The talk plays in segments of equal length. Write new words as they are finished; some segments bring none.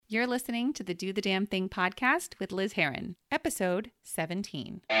You're listening to the Do the Damn Thing podcast with Liz Heron, episode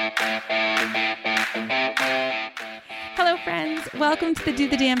 17. Hello, friends. Welcome to the Do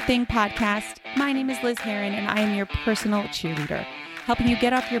the Damn Thing podcast. My name is Liz Heron, and I am your personal cheerleader, helping you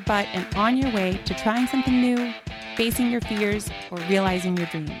get off your butt and on your way to trying something new, facing your fears, or realizing your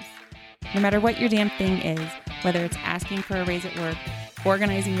dreams. No matter what your damn thing is, whether it's asking for a raise at work,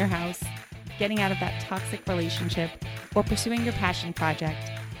 organizing your house, getting out of that toxic relationship, or pursuing your passion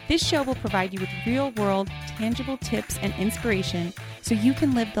project, this show will provide you with real-world, tangible tips and inspiration so you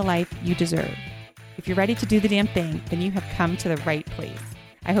can live the life you deserve. If you're ready to do the damn thing, then you have come to the right place.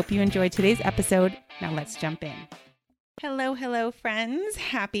 I hope you enjoyed today's episode. Now let's jump in. Hello, friends.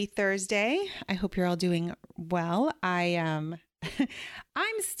 Happy Thursday. I hope you're all doing well. I'm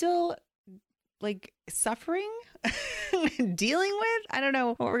still suffering, dealing with, I don't know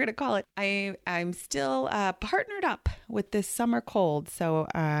what we're going to call it. I'm still partnered up with this summer cold. So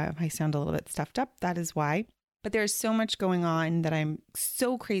I sound a little bit stuffed up. That is why. But there's so much going on that I'm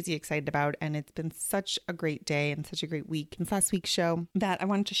so crazy excited about. And it's been such a great day and such a great week since last week's show that I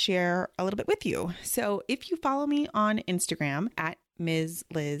wanted to share a little bit with you. So if you follow me on Instagram at Ms.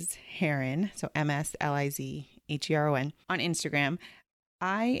 Liz Heron, so MSLIZHERON on Instagram,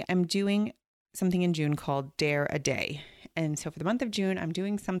 I am doing something in June called Dare a Day. And so for the month of June, I'm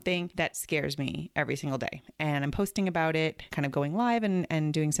doing something that scares me every single day. And I'm posting about it, kind of going live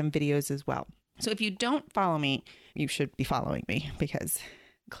and doing some videos as well. So if you don't follow me, you should be following me because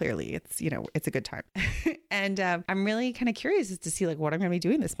clearly it's a good time. And I'm really kind of curious as to see what I'm going to be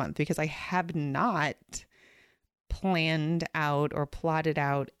doing this month because I have not planned out or plotted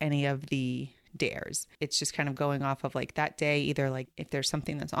out any of the dares. It's just kind of going off of that day, either if there's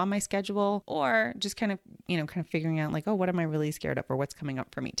something that's on my schedule or just kind of figuring out what am I really scared of or what's coming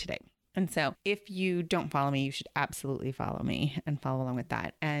up for me today. And so if you don't follow me, you should absolutely follow me and follow along with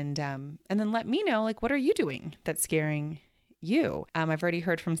that. And then let me know, what are you doing that's scaring you? I've already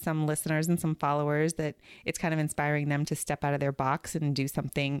heard from some listeners and some followers that it's kind of inspiring them to step out of their box and do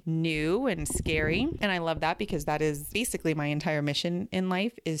something new and scary. And I love that because that is basically my entire mission in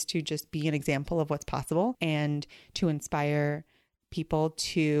life, is to just be an example of what's possible and to inspire people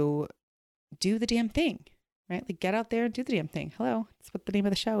to do the damn thing. Right? Get out there and do the damn thing. Hello. That's what the name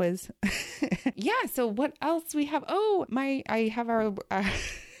of the show is. Yeah. So what else we have? I have our, I'm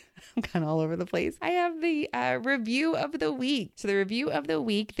kind of all over the place. I have the review of the week. So the review of the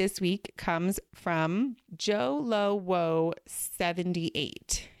week this week comes from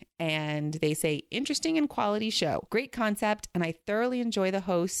JoLoWo78. And they say, interesting and quality show. Great concept. And I thoroughly enjoy the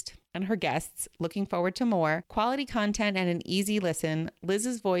host and her guests. Looking forward to more. Quality content and an easy listen.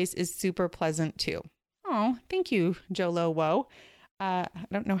 Liz's voice is super pleasant too. Oh, thank you, JoLoWo. I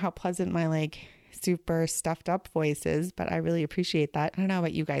don't know how pleasant my super stuffed up voice is, but I really appreciate that. I don't know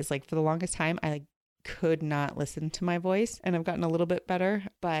about you guys. For the longest time, I could not listen to my voice, and I've gotten a little bit better.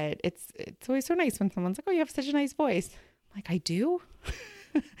 But it's always so nice when someone's like, "Oh, you have such a nice voice." I'm like, I do.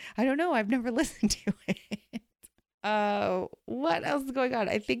 I don't know. I've never listened to it. What else is going on?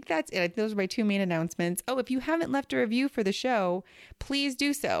 I think that's it. Those are my two main announcements. Oh, if you haven't left a review for the show, please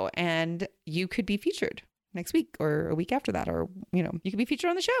do so. And you could be featured next week or a week after that, or, you could be featured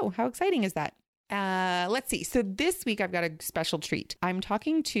on the show. How exciting is that? Let's see. So this week I've got a special treat. I'm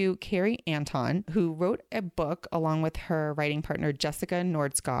talking to Carrie Anton, who wrote a book along with her writing partner, Jessica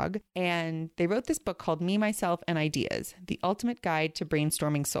Nordskog. And they wrote this book called Me, Myself, and Ideas, The Ultimate Guide to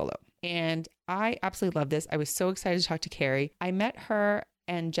Brainstorming Solo. And I absolutely love this. I was so excited to talk to Carrie. I met her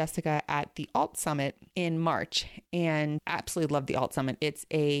and Jessica at the Alt Summit in March and absolutely love the Alt Summit. It's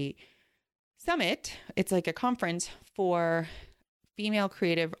a summit. It's a conference for female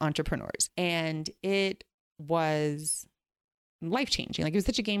creative entrepreneurs. And it was life-changing. It was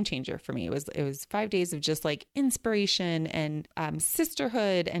such a game changer for me. It was 5 days of just inspiration and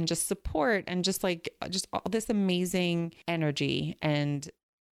sisterhood and just support and just all this amazing energy and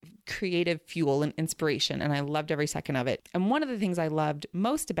creative fuel and inspiration. And I loved every second of it. And one of the things I loved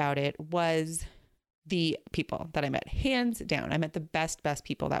most about it was the people that I met. Hands down, I met the best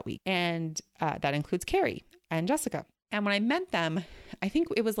people that week. And that includes Carrie and Jessica. And when I met them, I think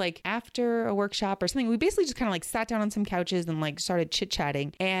it was after a workshop or something, we basically just kind of sat down on some couches and started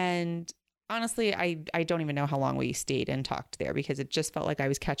chit-chatting. And honestly, I don't even know how long we stayed and talked there because it just felt like I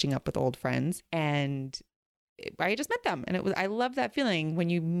was catching up with old friends. And I just met them. And I love that feeling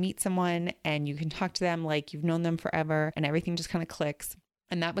when you meet someone and you can talk to them like you've known them forever and everything just kind of clicks.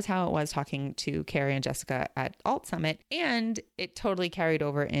 And that was how it was talking to Carrie and Jessica at Alt Summit. And it totally carried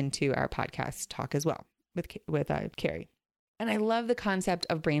over into our podcast talk as well with Carrie. And I love the concept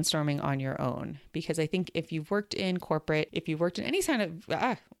of brainstorming on your own, because I think if you've worked in corporate, if you've worked in any kind of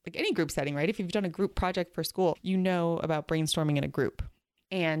like any group setting, right? If you've done a group project for school, you know about brainstorming in a group.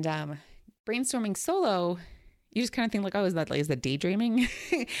 And brainstorming solo, you just kind of think like, oh, is that daydreaming?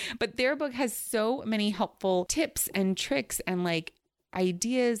 But their book has so many helpful tips and tricks and like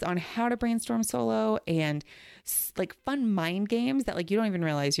ideas on how to brainstorm solo and like fun mind games that like you don't even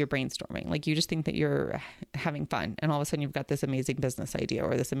realize you're brainstorming. Like you just think that you're having fun, and all of a sudden you've got this amazing business idea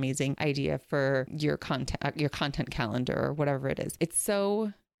or this amazing idea for your content calendar or whatever it is. It's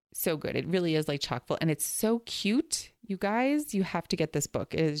so good. It really is like chock full, and it's so cute. You guys, you have to get this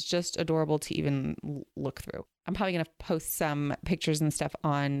book. It is just adorable to even look through. I'm probably going to post some pictures and stuff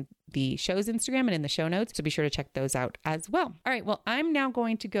on the show's Instagram and in the show notes, so be sure to check those out as well. All right, well, I'm now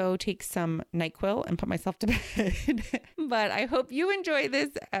going to go take some NyQuil and put myself to bed. But I hope you enjoy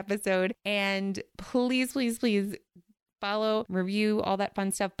this episode, and please follow, review, all that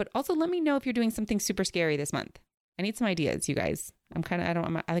fun stuff. But also let me know if you're doing something super scary this month. I need some ideas, you guys. I'm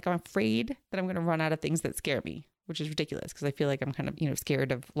afraid that I'm going to run out of things that scare me, which is ridiculous because I feel like I'm kind of,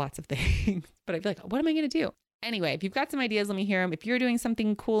 scared of lots of things. But I feel like, what am I going to do? Anyway, if you've got some ideas, let me hear them. If you're doing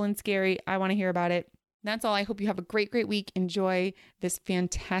something cool and scary, I want to hear about it. That's all. I hope you have a great week. Enjoy this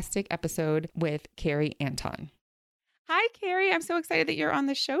fantastic episode with Carrie Anton. Hi, Carrie. I'm so excited that you're on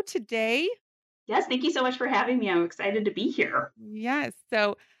the show today. Yes, thank you so much for having me. I'm excited to be here. Yes.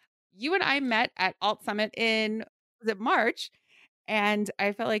 So you and I met at Alt Summit in March? And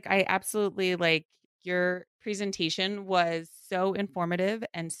I felt like I absolutely your presentation was so informative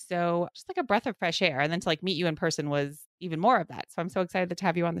and so just like a breath of fresh air. And then to meet you in person was even more of that. So I'm so excited to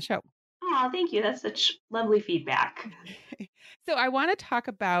have you on the show. Oh, thank you. That's such lovely feedback. So I want to talk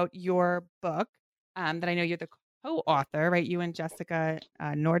about your book that I know you're the co-author, right? You and Jessica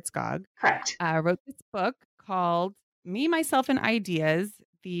Nordskog. Correct. Wrote this book called Me, Myself, and Ideas.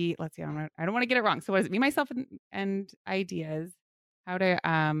 I don't want to get it wrong. So what is it? Me, Myself, and Ideas. How to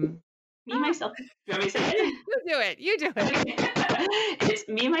Me, Myself. Do you want me to say it? You do it. It's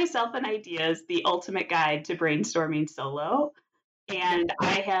Me, Myself, and Ideas, the ultimate guide to brainstorming solo. And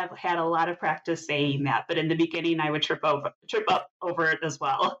I have had a lot of practice saying that, but in the beginning I would trip up over it as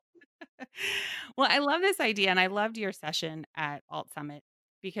well. Well, I love this idea, and I loved your session at Alt Summit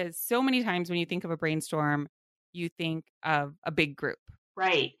because so many times when you think of a brainstorm, you think of a big group.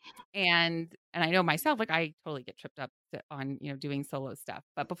 Right. And I know myself, I totally get tripped up on, doing solo stuff.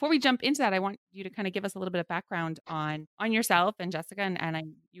 But before we jump into that, I want you to kind of give us a little bit of background on yourself and Jessica.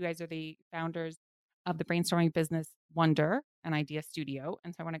 And you guys are the founders of the brainstorming business Wonder, an idea studio.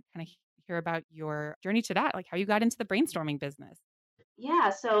 And so I want to kind of hear about your journey to that, how you got into the brainstorming business.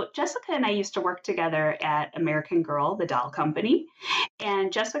 Yeah, so Jessica and I used to work together at American Girl, the doll company.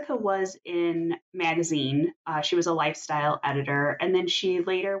 And Jessica was in magazine. She was a lifestyle editor. And then she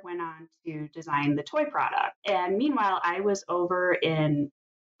later went on to design the toy product. And meanwhile, I was over in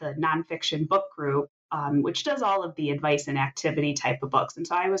the nonfiction book group, which does all of the advice and activity type of books. And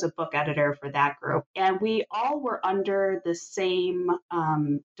so I was a book editor for that group. And we all were under the same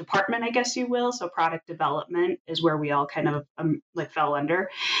department, I guess you will. So product development is where we all kind of fell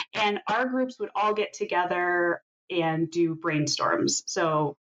under. And our groups would all get together and do brainstorms.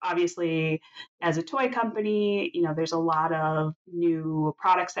 So obviously, as a toy company, there's a lot of new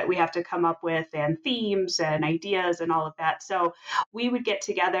products that we have to come up with and themes and ideas and all of that. So we would get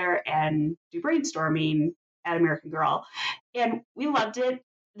together and do brainstorming at American Girl. And we loved it.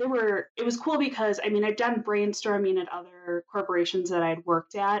 It was cool because, I'd done brainstorming at other corporations that I'd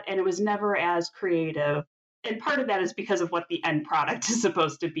worked at, and it was never as creative. And part of that is because of what the end product is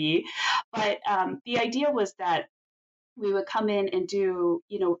supposed to be. But the idea was that we would come in and do,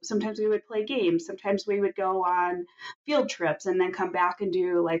 sometimes we would play games, sometimes we would go on field trips and then come back and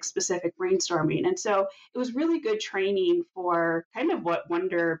do specific brainstorming. And so it was really good training for kind of what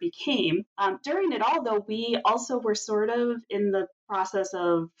Wonder became. During it all, though, we also were sort of in the process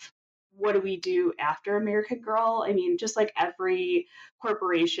of what do we do after American Girl? Just like every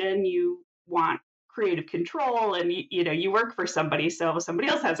corporation, you want creative control, and you work for somebody, so somebody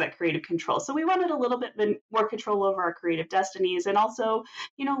else has that creative control. So we wanted a little bit more control over our creative destinies, and also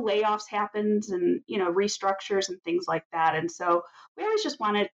layoffs happens and restructures and things like that. And so we always just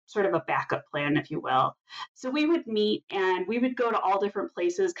wanted sort of a backup plan, if you will. So we would meet and we would go to all different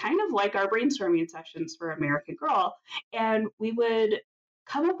places, kind of like our brainstorming sessions for American Girl, and we would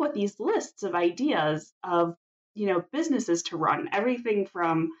come up with these lists of ideas of businesses to run, everything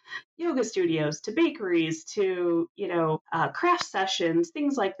from yoga studios to bakeries to, craft sessions,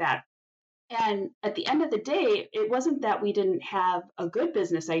 things like that. And at the end of the day, it wasn't that we didn't have a good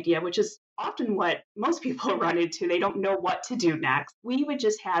business idea, which is often what most people run into. They don't know what to do next. We would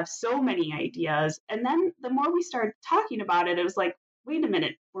just have so many ideas. And then the more we started talking about it, it was like, wait a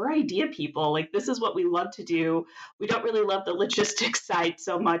minute, we're idea people. Like, this is what we love to do. We don't really love the logistics side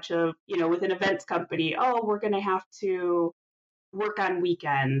so much of, with an events company, oh, we're going to have to work on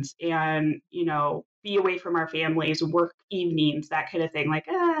weekends and, be away from our families, work evenings, that kind of thing. Like,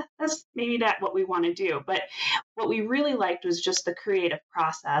 that's maybe not what we want to do. But what we really liked was just the creative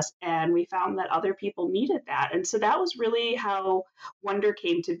process. And we found that other people needed that. And so that was really how Wonder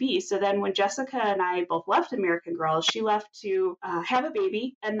came to be. So then when Jessica and I both left American Girl, she left to have a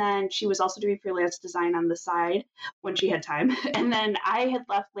baby. And then she was also doing freelance design on the side when she had time. And then I had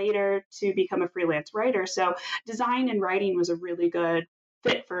left later to become a freelance writer. So design and writing was a really good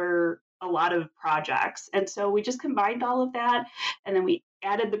fit for a lot of projects. And so we just combined all of that, and then we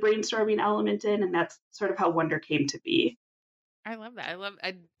added the brainstorming element in, and that's sort of how Wonder came to be. I love that. I love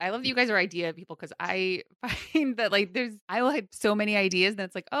that you guys are idea people, because I find that like I will have so many ideas, and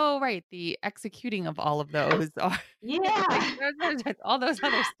it's like, oh right, the executing of all of those are Yeah. like, all those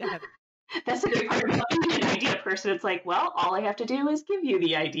other steps. That's a good part about being an idea person. It's like, well, all I have to do is give you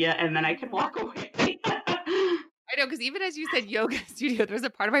the idea, and then I can walk away. I know, because even as you said yoga studio, there's a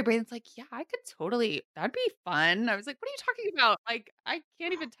part of my brain that's like, yeah, I could totally, that'd be fun. I was like, what are you talking about? Like, I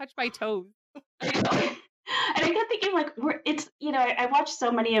can't even touch my toes. I know. And I kept thinking, like, I watch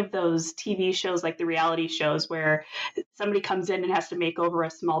so many of those TV shows, like the reality shows, where somebody comes in and has to make over a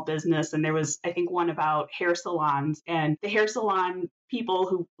small business. And there was, I think, one about hair salons, and the hair salon people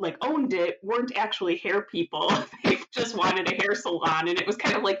who like owned it weren't actually hair people. They just wanted a hair salon. And it was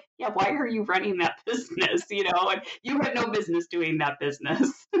kind of like, yeah, why are you running that business? And you had no business doing that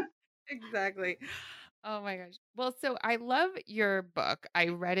business. Exactly. Oh my gosh. Well, so I love your book. I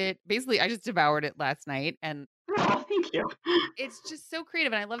read it. Basically, I just devoured it last night, and Oh, thank you. it's just so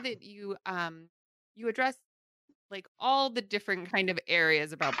creative. And I love that you address like all the different kind of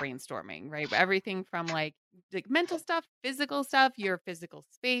areas about brainstorming, right? Everything from like mental stuff, physical stuff, your physical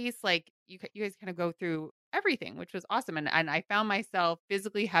space, like you guys kind of go through everything, which was awesome. And I found myself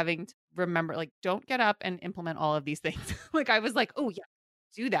physically having to remember, like, don't get up and implement all of these things. Like I was like, oh yeah,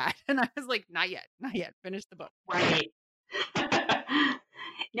 do that. And I was like, not yet, finish the book. Right.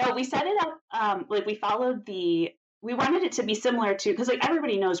 No, we set it up, like we wanted it to be similar to, because like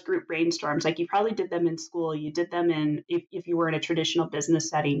everybody knows group brainstorms, like you probably did them in school, you did them if you were in a traditional business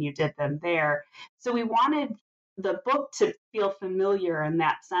setting, you did them there. So we wanted the book to feel familiar in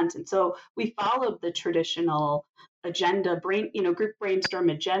that sense. And so we followed the traditional agenda, group brainstorm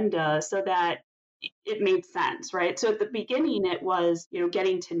agenda, so that it made sense, right? So at the beginning, it was,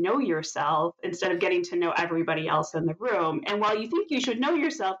 getting to know yourself instead of getting to know everybody else in the room. And while you think you should know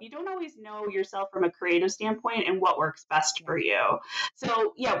yourself, you don't always know yourself from a creative standpoint and what works best for you.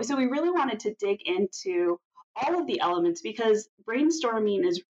 So, yeah, so we really wanted to dig into all of the elements, because brainstorming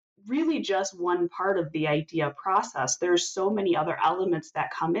is really just one part of the idea process. There's so many other elements that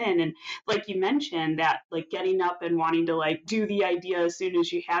come in. And like you mentioned, that like getting up and wanting to like do the idea as soon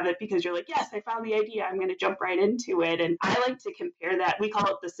as you have it, because you're like, yes, I found the idea, I'm going to jump right into it. And I like to compare that. We call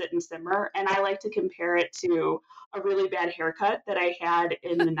it the sit and simmer. And I like to compare it to a really bad haircut that I had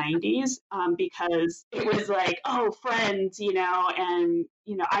in the 90s, because it was like, oh, Friends, and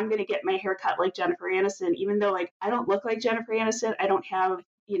I'm going to get my hair cut like Jennifer Aniston, even though like I don't look like Jennifer Aniston. I don't have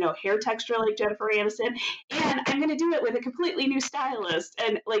hair texture like Jennifer Aniston, and I'm going to do it with a completely new stylist.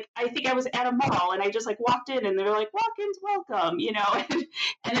 And like, I think I was at a mall and I just like walked in and they were like, walk-ins welcome,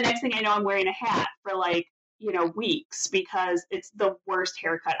 and the next thing I know, I'm wearing a hat for like, weeks, because it's the worst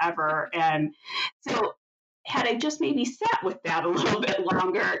haircut ever. And so had I just maybe sat with that a little bit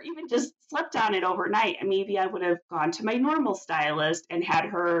longer, even just slept on it overnight, and maybe I would have gone to my normal stylist and had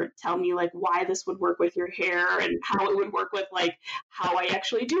her tell me like why this would work with your hair and how it would work with like how I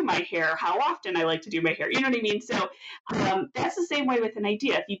actually do my hair, how often I like to do my hair. You know what I mean? So that's the same way with an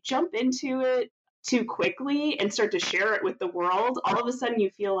idea. If you jump into it too quickly and start to share it with the world, all of a sudden you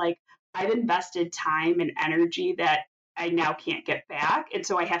feel like I've invested time and energy that I now can't get back. And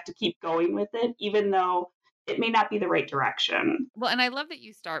so I have to keep going with it, even though it may not be the right direction. Well, and I love that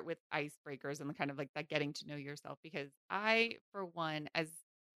you start with icebreakers and the kind of like that getting to know yourself, because I, for one, as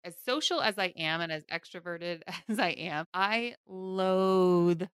social as I am and as extroverted as I am, I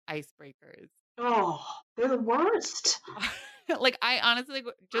loathe icebreakers. Oh, they're the worst. Like I honestly,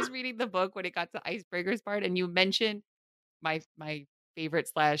 just reading the book when it got to icebreakers part, and you mentioned my favorite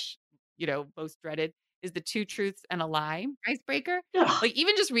slash, most dreaded is the 2 truths and a lie icebreaker. Ugh. Like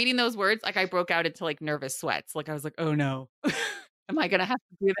even just reading those words, like I broke out into like nervous sweats. Like I was like, oh no, am I going to have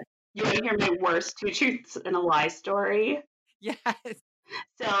to do that? You want to hear my worst 2 truths and a lie story? Yes.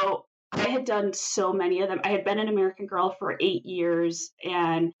 So I had done so many of them. I had been an American Girl for 8 years.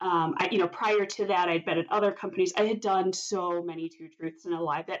 And, prior to that, I'd been at other companies. I had done so many Two Truths and a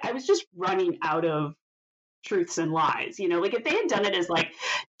Lie that I was just running out of truths and lies. Like if they had done it as like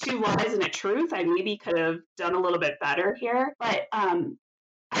 2 lies and a truth, I maybe could have done a little bit better here. But I'm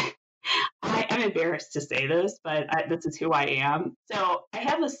embarrassed to say this, but this is who I am. So I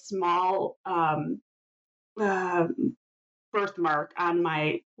have a small birthmark on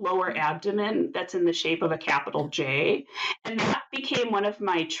my lower abdomen that's in the shape of a capital J. And that became one of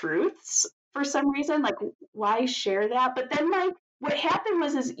my truths for some reason. Like, why share that? But then, like, what happened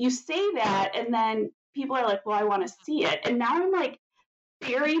is you say that, and then people are like, well, I want to see it. And now I'm like,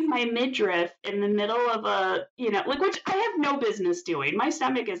 burying my midriff in the middle of a, like, which I have no business doing. My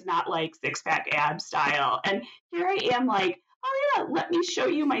stomach is not like six-pack ab style. And here I am like, oh yeah, let me show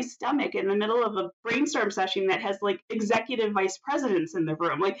you my stomach in the middle of a brainstorm session that has like executive vice presidents in the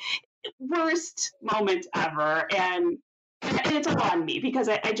room. Like, worst moment ever. And it's all on me because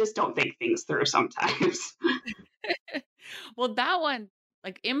I just don't think things through sometimes. Well, that one,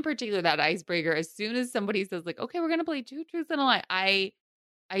 like in particular, that icebreaker, as soon as somebody says like, okay, we're going to play Two Truths and a Lie,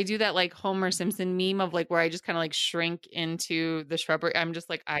 I do that like Homer Simpson meme of like where I just kind of like shrink into the shrubbery. I'm just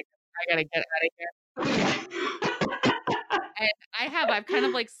like, I gotta get out of here. And I've kind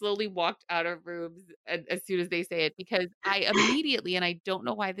of like slowly walked out of rooms as soon as they say it, because I immediately, and I don't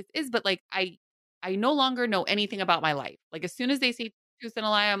know why this is, but like I no longer know anything about my life. Like as soon as they say Truth and a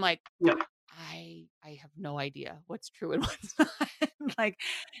Lie, I'm like, Yep. I have no idea what's true and what's not. Like,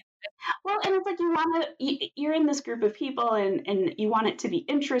 well, and it's like you're in this group of people and you want it to be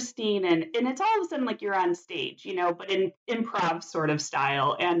interesting and it's all of a sudden like you're on stage, but in improv sort of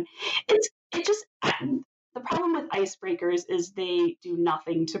style. And the problem with icebreakers is they do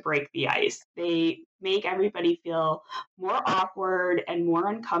nothing to break the ice. They make everybody feel more awkward and more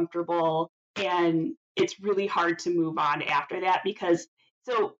uncomfortable. And it's really hard to move on after that because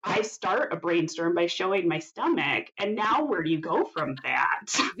so I start a brainstorm by showing my stomach, and now where do you go from that?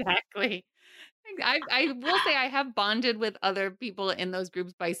 Exactly. I will say I have bonded with other people in those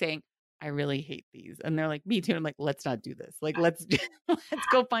groups by saying, I really hate these. And they're like, me too. And I'm like, let's not do this. Like, let's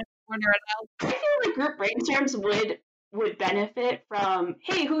go find a corner else. I feel like group brainstorms would benefit from,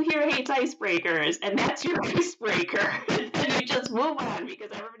 hey, who here hates icebreakers? And that's your icebreaker. And then you just move on because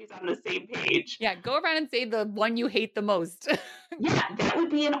everybody's on the same page. Yeah, go around and say the one you hate the most. Yeah, that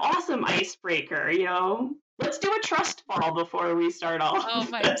would be an awesome icebreaker, Let's do a trust fall before we start all. Oh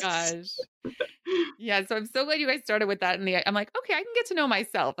my gosh. Yeah, so I'm so glad you guys started with that. And I'm like, okay, I can get to know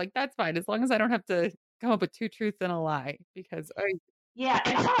myself. Like, that's fine. As long as I don't have to come up with two truths and a lie. Because yeah,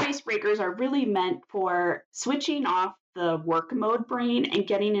 and our icebreakers are really meant for switching off the work mode brain and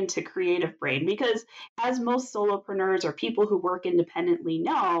getting into creative brain. Because as most solopreneurs or people who work independently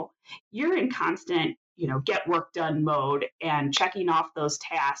know, you're in constant, get work done mode and checking off those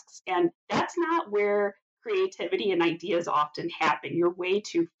tasks. And that's not where creativity and ideas often happen. You're way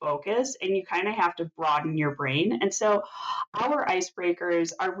too focused and you kind of have to broaden your brain. And so our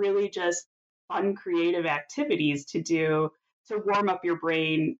icebreakers are really just fun, creative activities to do to warm up your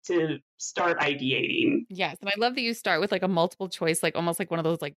brain to start ideating. Yes. And I love that you start with like a multiple choice, like almost like one of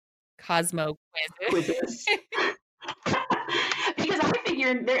those like Cosmo quizzes. Because I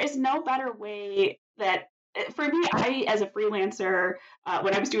figure there is no better way that for me, I, as a freelancer,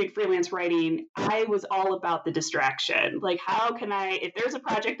 when I was doing freelance writing, I was all about the distraction. Like, how can if there's a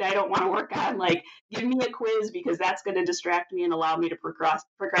project I don't want to work on, like, give me a quiz because that's going to distract me and allow me to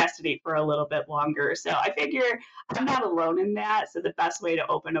procrastinate for a little bit longer. So I figure I'm not alone in that. So the best way to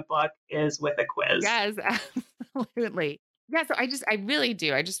open a book is with a quiz. Yes, absolutely. Yeah, so I really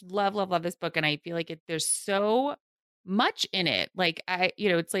do. I just love, love, love this book. And I feel like there's so much in it. Like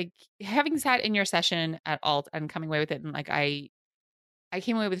it's like having sat in your session at Alt and coming away with it. And like, I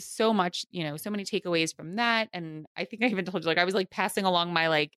came away with so much, so many takeaways from that. And I think I even told you, like, I was like passing along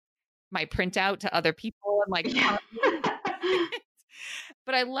my printout to other people and like,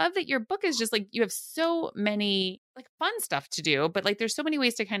 but I love that your book is just like, you have so many like fun stuff to do, but like, there's so many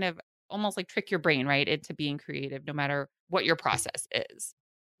ways to kind of almost like trick your brain, right, into being creative, no matter what your process is.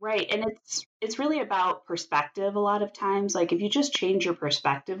 Right. And it's really about perspective a lot of times. Like if you just change your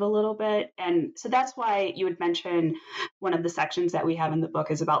perspective a little bit. And so that's why you would mention one of the sections that we have in the book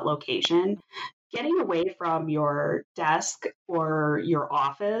is about location. Getting away from your desk or your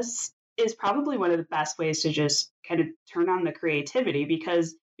office is probably one of the best ways to just kind of turn on the creativity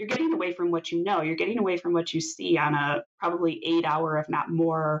because you're getting away from what you know. You're getting away from what you see on a probably 8-hour, if not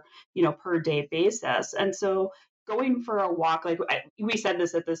more, per day basis. And so going for a walk, like we said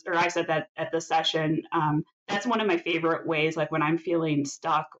this at this, or I said that at the session. That's one of my favorite ways. Like when I'm feeling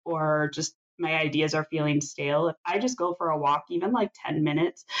stuck or just my ideas are feeling stale, if I just go for a walk, even like 10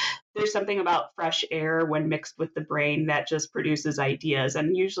 minutes, there's something about fresh air when mixed with the brain that just produces ideas.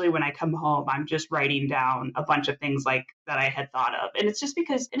 And usually when I come home, I'm just writing down a bunch of things like that I had thought of. And it's just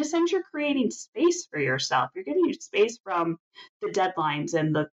because in a sense, you're creating space for yourself. You're getting space from the deadlines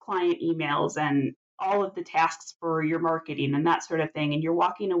and the client emails and all of the tasks for your marketing and that sort of thing. And you're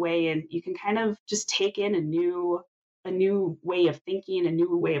walking away and you can kind of just take in a new way of thinking, a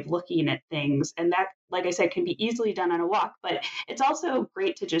new way of looking at things. And that, like I said, can be easily done on a walk, but it's also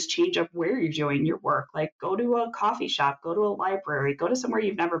great to just change up where you're doing your work. Like go to a coffee shop, go to a library, go to somewhere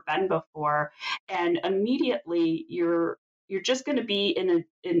you've never been before. And immediately you're just going to be in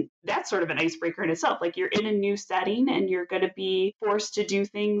that's sort of an icebreaker in itself. Like you're in a new setting and you're going to be forced to do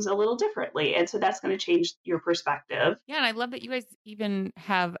things a little differently. And so that's going to change your perspective. Yeah. And I love that you guys even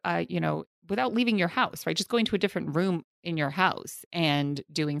have, without leaving your house, right? Just going to a different room in your house and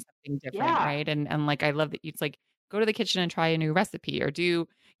doing something different, Yeah. right? And like, I love that it's like, go to the kitchen and try a new recipe or do,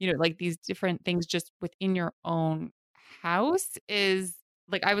 like these different things just within your own house is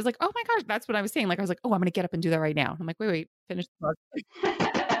like, I was like, oh my gosh, that's what I was saying. Like, I was like, oh, I'm going to get up and do that right now. I'm like, wait, finish the book.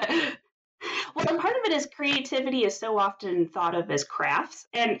 Well, and part of it is creativity is so often thought of as crafts.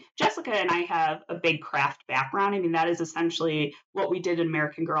 And Jessica and I have a big craft background. I mean, that is essentially what we did in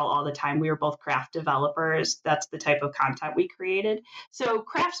American Girl all the time. We were both craft developers. That's the type of content we created. So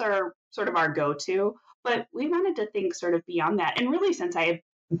crafts are sort of our go-to, but we wanted to think sort of beyond that. And really, since I have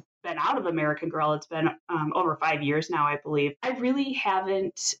been out of American Girl, it's been over 5 years now, I believe, I really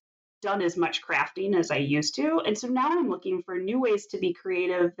haven't done as much crafting as I used to. And so now I'm looking for new ways to be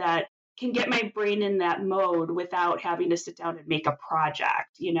creative that can get my brain in that mode without having to sit down and make a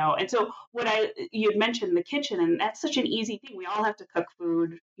project, And so you had mentioned the kitchen, and that's such an easy thing. We all have to cook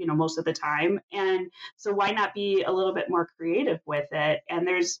food, most of the time. And so why not be a little bit more creative with it? And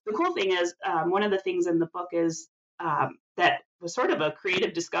the cool thing is, one of the things in the book is that was sort of a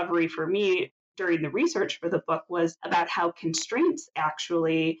creative discovery for me during the research for the book was about how constraints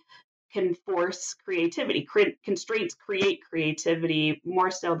actually can force creativity. Constraints create creativity more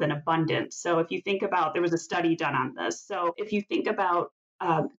so than abundance. So if you think about, there was a study done on this. So if you think about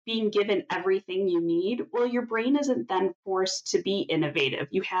being given everything you need, well, your brain isn't then forced to be innovative.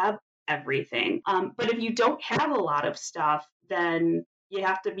 You have everything. But if you don't have a lot of stuff, then you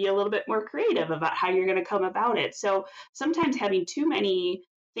have to be a little bit more creative about how you're going to come about it. So sometimes having too many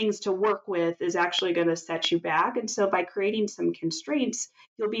things to work with is actually going to set you back. And so by creating some constraints,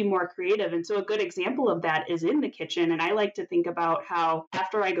 you'll be more creative. And so a good example of that is in the kitchen. And I like to think about how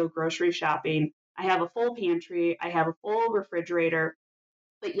after I go grocery shopping, I have a full pantry, I have a full refrigerator,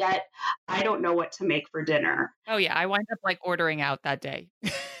 but yet I don't know what to make for dinner. Oh yeah, I wind up like ordering out that day.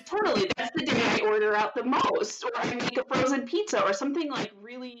 Totally. That's the day I order out the most, or I make a frozen pizza or something like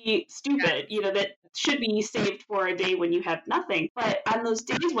really stupid, that should be saved for a day when you have nothing. But on those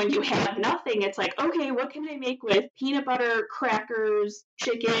days when you have nothing, it's like, okay, what can I make with peanut butter, crackers,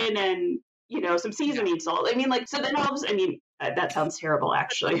 chicken, and, some seasoning salt? I mean, so then that sounds terrible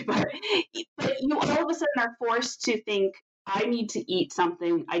actually, but you all of a sudden are forced to think, I need to eat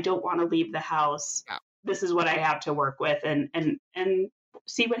something. I don't want to leave the house. Yeah. This is what I have to work with. And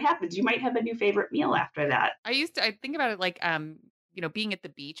see what happens. You might have a new favorite meal after that. I think about it like, being at the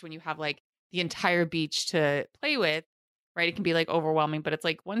beach when you have like the entire beach to play with, right? It can be like overwhelming, but it's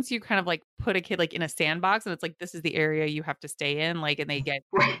like once you kind of like put a kid like in a sandbox and it's like, this is the area you have to stay in, like, and they get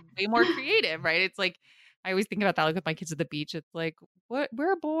way more creative, right? It's like, I always think about that, like with my kids at the beach. It's like,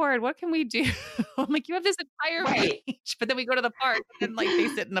 we're bored. What can we do? I'm like, you have this entire beach, but then we go to the park and like they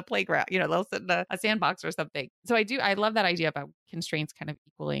sit in the playground, they'll sit in a sandbox or something. So I love that idea about constraints kind of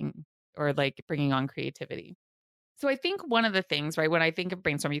equaling or like bringing on creativity. So I think one of the things, right, when I think of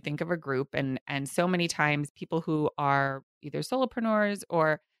brainstorm, you think of a group and so many times people who are either solopreneurs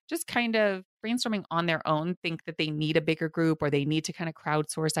or just kind of brainstorming on their own think that they need a bigger group or they need to kind of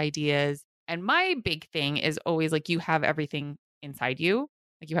crowdsource ideas. And my big thing is always like, you have everything inside you.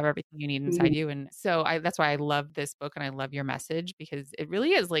 Like you have everything you need inside you. And so that's why I love this book and I love your message because it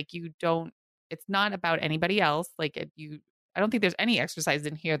really is like, it's not about anybody else. Like I don't think there's any exercises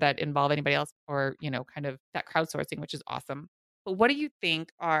in here that involve anybody else or, kind of that crowdsourcing, which is awesome. But what do you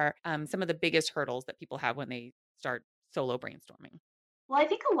think are some of the biggest hurdles that people have when they start solo brainstorming? Well, I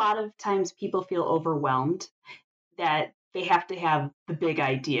think a lot of times people feel overwhelmed that they have to have the big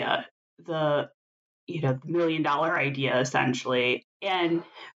idea, the $1 million idea essentially. And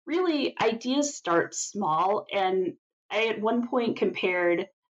really ideas start small. And I at one point compared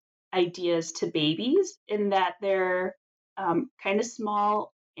ideas to babies in that they're kind of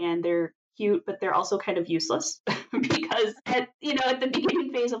small and they're cute, but they're also kind of useless because at the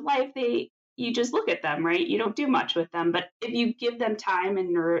beginning phase of life, you just look at them, right? You don't do much with them, but if you give them time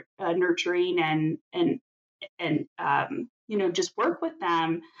and nurturing and just work with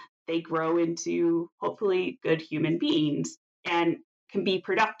them, they grow into hopefully good human beings and can be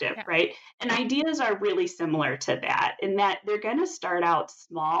productive, Yeah. right? And ideas are really similar to that in that they're going to start out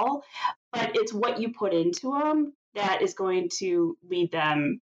small, but it's what you put into them that is going to lead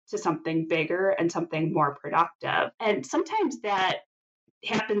them to something bigger and something more productive. And sometimes that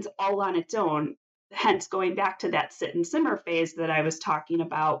happens all on its own. Hence, going back to that sit and simmer phase that I was talking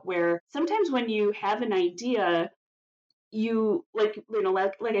about, where sometimes when you have an idea,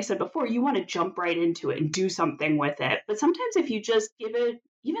 like I said before, you want to jump right into it and do something with it. But sometimes if you just give it,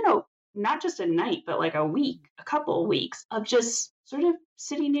 not just a night, but like a week, a couple of weeks of just sort of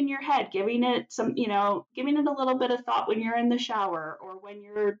sitting in your head, giving it a little bit of thought when you're in the shower or when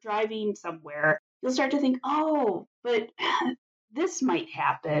you're driving somewhere, you'll start to think, oh, but this might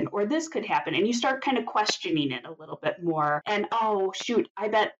happen or this could happen. And you start kind of questioning it a little bit more. And oh, shoot, I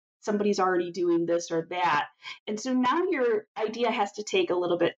bet somebody's already doing this or that. And so now your idea has to take a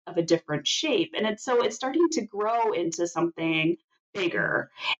little bit of a different shape. And it's starting to grow into something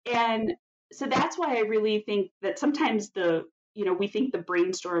bigger. And so that's why I really think that sometimes we think the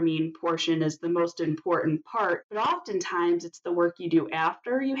brainstorming portion is the most important part, but oftentimes it's the work you do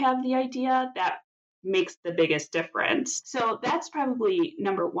after you have the idea that makes the biggest difference. So that's probably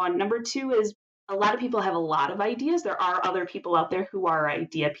number one. Number two is a lot of people have a lot of ideas. There are other people out there who are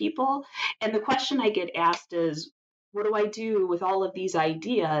idea people. And the question I get asked is, what do I do with all of these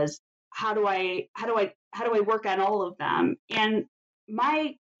ideas? How do I work on all of them? And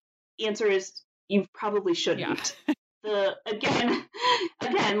my answer is you probably shouldn't. Yeah.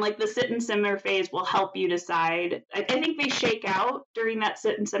 Again, like the sit and simmer phase will help you decide. I think they shake out during that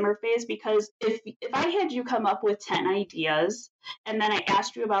sit and simmer phase because if I had you come up with 10 ideas and then I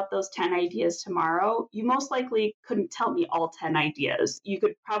asked you about those 10 ideas tomorrow, you most likely couldn't tell me all 10 ideas. You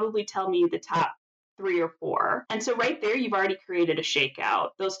could probably tell me the top 3 or 4. And so right there, you've already created a shakeout.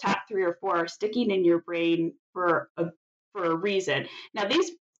 Those top 3 or 4 are sticking in your brain for a reason. Now,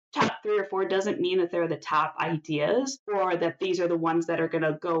 these top 3 or 4 doesn't mean that they're the top ideas or that these are the ones that are going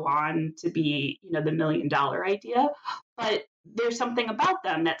to go on to be, the $1 million idea, but there's something about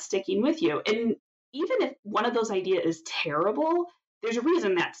them that's sticking with you. And even if one of those ideas is terrible, there's a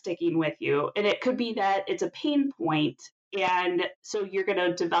reason that's sticking with you. And it could be that it's a pain point. And so you're going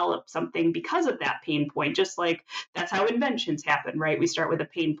to develop something because of that pain point, just like that's how inventions happen, right? We start with a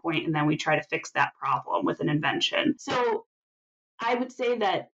pain point and then we try to fix that problem with an invention. So I would say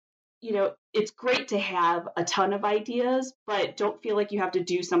that it's great to have a ton of ideas, but don't feel like you have to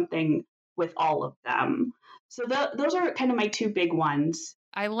do something with all of them. So those are kind of my 2 big ones.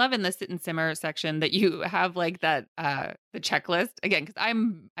 I love in the sit and simmer section that you have like that the checklist again, because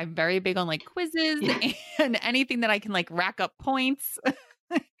I'm very big on like quizzes and anything that I can like rack up points.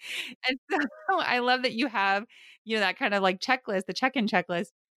 And so I love that you have that kind of like checklist, the check-in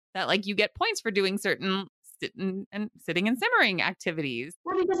checklist that like you get points for doing certain sitting and simmering activities.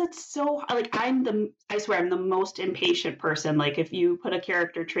 Well, because it's so like I swear I'm the most impatient person. Like if you put a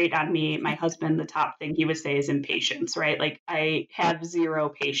character trait on me, my husband, the top thing he would say is impatience, right? Like I have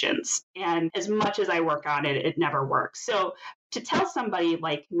 0 patience. And as much as I work on it, it never works. So to tell somebody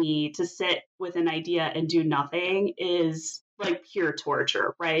like me to sit with an idea and do nothing is like pure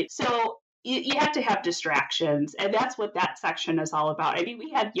torture, right? So you have to have distractions, and that's what that section is all about. I mean,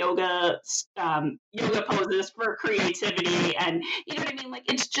 we have yoga poses for creativity, and you know what I mean?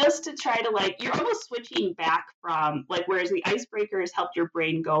 Like, it's just to try to you're almost switching back from whereas the icebreakers helped your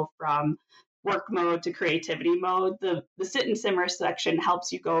brain go from work mode to creativity mode, the sit and simmer section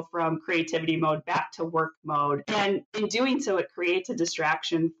helps you go from creativity mode back to work mode. And in doing so, it creates a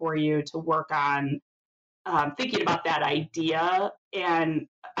distraction for you to work on thinking about that idea and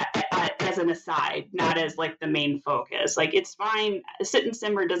as an aside, not as the main focus. It's fine. Sit and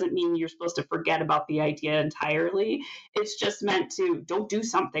simmer doesn't mean you're supposed to forget about the idea entirely. It's just meant to don't do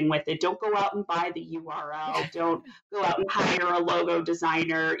something with it. Don't go out and buy the URL. Don't go out and hire a logo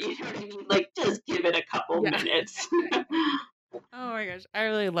designer. You know what I mean? Just give it a couple minutes. Oh my gosh. I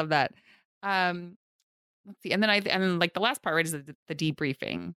really love that. Let's see. And then the last part, right, is the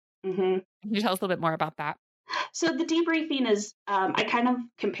debriefing. Mm-hmm. Can you tell us a little bit more about that? So the debriefing is, I kind of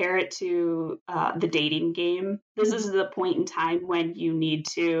compare it to the dating game. This is the point in time when you need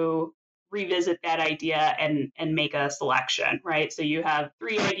to revisit that idea and make a selection, right? So you have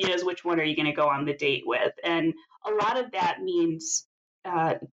 3 ideas. Which one are you going to go on the date with? And a lot of that means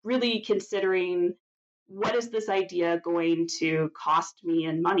really considering what is this idea going to cost me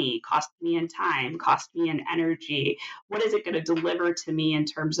in money, cost me in time, cost me in energy? What is it going to deliver to me in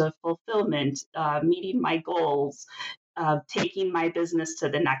terms of fulfillment, meeting my goals, taking my business to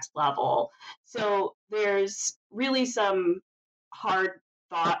the next level? So there's really some hard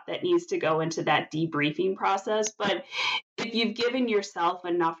thought that needs to go into that debriefing process. But if you've given yourself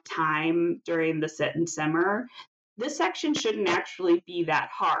enough time during the sit and simmer, this section shouldn't actually be that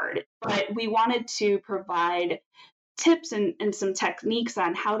hard. But we wanted to provide tips and some techniques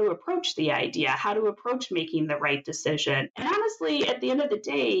on how to approach the idea, how to approach making the right decision. And honestly, at the end of the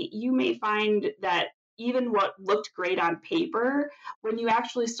day, you may find that even what looked great on paper, when you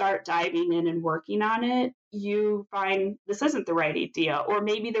actually start diving in and working on it, you find this isn't the right idea. Or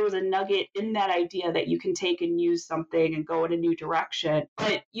maybe there was a nugget in that idea that you can take and use something and go in a new direction.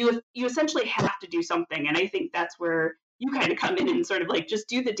 But you essentially have to do something. And I think that's where you kind of come in and sort of like just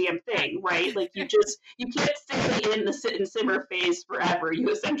do the damn thing, right? Like you can't stay in the sit and simmer phase forever. You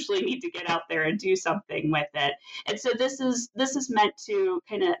essentially need to get out there and do something with it. And so this is meant to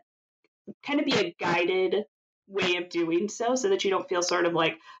kind of be a guided way of doing so that you don't feel sort of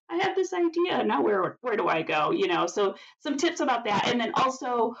like, I have this idea, now where do I go? So some tips about that. And then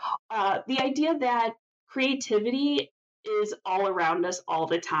also the idea that creativity is all around us all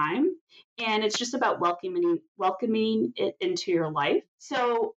the time, and it's just about welcoming it into your life.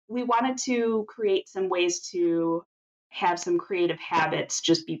 So we wanted to create some ways to have some creative habits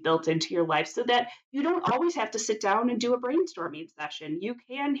just be built into your life so that you don't always have to sit down and do a brainstorming session. You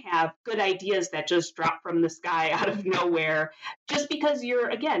can have good ideas that just drop from the sky out of nowhere just because you're,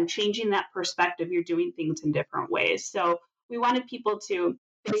 again, changing that perspective. You're doing things in different ways. So we wanted people to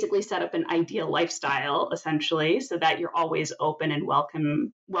basically set up an ideal lifestyle, essentially, so that you're always open and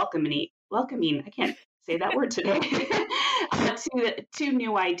welcoming. I can't say that word today. to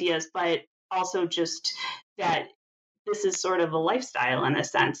new ideas, but also just that this is sort of a lifestyle in a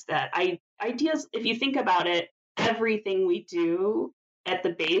sense that ideas, if you think about it, everything we do at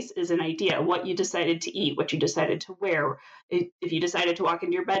the base is an idea. What you decided to eat, what you decided to wear, if you decided to walk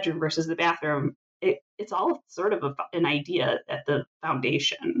into your bedroom versus the bathroom, it's all sort of an idea at the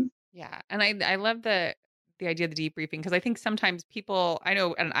foundation. Yeah. And I love the idea of the debriefing, because I think sometimes people, I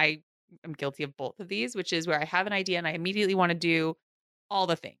know, and I am guilty of both of these, which is where I have an idea and I immediately want to do all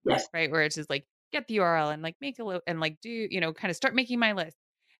the things, Yes. right? Where it's just like, get the URL and like make a and like do, kind of start making my list.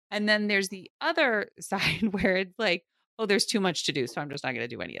 And then there's the other side where it's like, oh, there's too much to do, so I'm just not going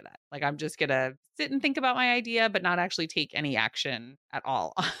to do any of that. Like, I'm just going to sit and think about my idea, but not actually take any action at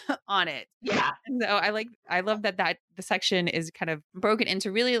all on it. Yeah. And so I love that the section is kind of broken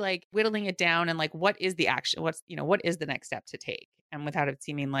into really like whittling it down and like, what is the action? What is the next step to take? And without it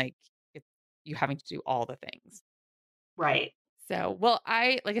seeming like it's you having to do all the things. Right. So, well,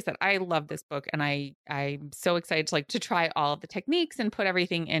 like I said, I love this book, and I'm so excited to try all of the techniques and put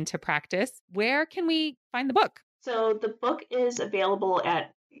everything into practice. Where can we find the book? So the book is available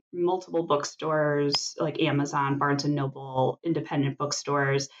at multiple bookstores like Amazon, Barnes and Noble, independent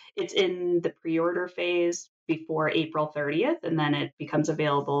bookstores. It's in the pre-order phase before April 30th, and then it becomes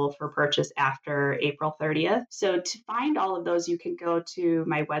available for purchase after April 30th. So to find all of those, you can go to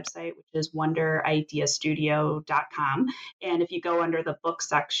my website, which is wonderideastudio.com. And if you go under the book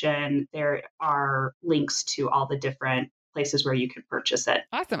section, there are links to all the different places where you can purchase it.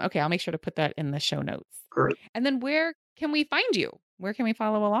 Awesome. Okay, I'll make sure to put that in the show notes. Great. And then where can we find you? Where can we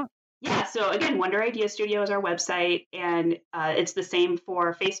follow along? Yeah, so again, Wonder Idea Studio is our website, and it's the same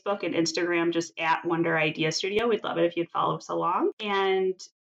for Facebook and Instagram, just at Wonder Idea Studio. We'd love it if you'd follow us along. And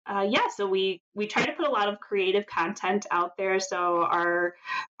so we try to put a lot of creative content out there. So our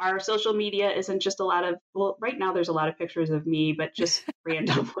social media isn't just a lot of, well, right now there's a lot of pictures of me, but just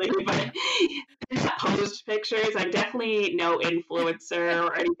randomly, but not post pictures. I'm definitely no influencer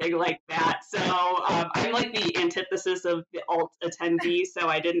or anything like that. So I'm like the antithesis of the alt attendee. So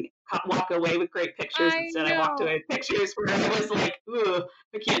I didn't walk away with great pictures. Instead, I walked away with pictures where I was like, ooh,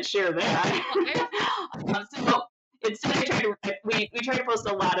 I can't share that. So instead, we try to post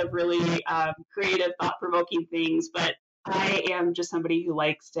a lot of really creative, thought-provoking things, but I am just somebody who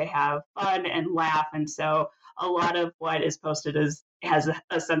likes to have fun and laugh, and so a lot of what is posted has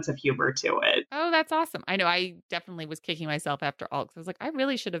a sense of humor to it. Oh, that's awesome. I know I definitely was kicking myself after all, because I was like, I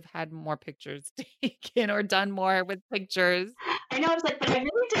really should have had more pictures taken or done more with pictures. I know, I was like, but I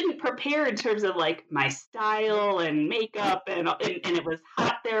really didn't prepare in terms of like my style and makeup, and it was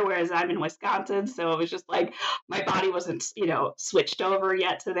hot there, whereas I'm in Wisconsin, so it was just like my body wasn't, switched over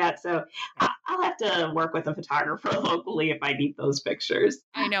yet to that. So I'll have to work with a photographer locally if I need those pictures.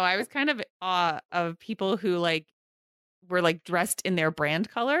 I know. I was kind of awe of people who like were like dressed in their brand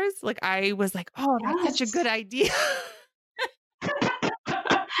colors. Like I was like, oh, that's such a Yes. good idea.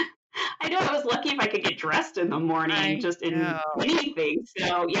 I know I was lucky if I could get dressed in the morning, I just in know. anything.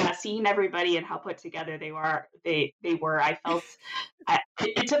 So yeah, seeing everybody and how put together they were, I felt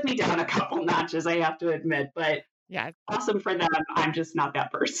it took me down a couple notches, I have to admit, but Yeah. awesome for them. I'm just not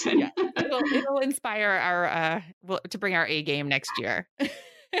that person. Yeah. It'll inspire our to bring our A game next year.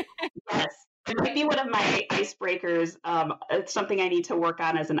 Yes. It might be one of my icebreakers. It's something I need to work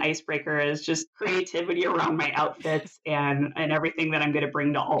on as an icebreaker is just creativity around my outfits and everything that I'm going to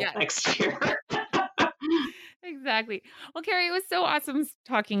bring to Alt Yeah. next year. Exactly. Well, Carrie, it was so awesome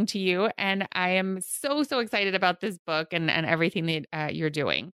talking to you. And I am so, so excited about this book and everything that you're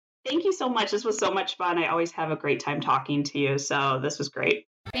doing. Thank you so much. This was so much fun. I always have a great time talking to you. So this was great.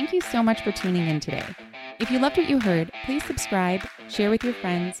 Thank you so much for tuning in today. If you loved what you heard, please subscribe, share with your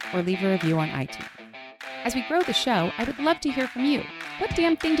friends, or leave a review on iTunes. As we grow the show, I would love to hear from you. What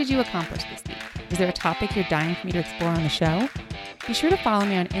damn thing did you accomplish this week? Is there a topic you're dying for me to explore on the show? Be sure to follow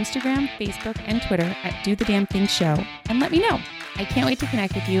me on Instagram, Facebook, and Twitter at Do the Damn Thing Show and let me know. I can't wait to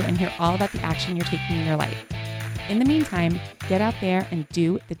connect with you and hear all about the action you're taking in your life. In the meantime, get out there and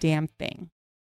do the damn thing.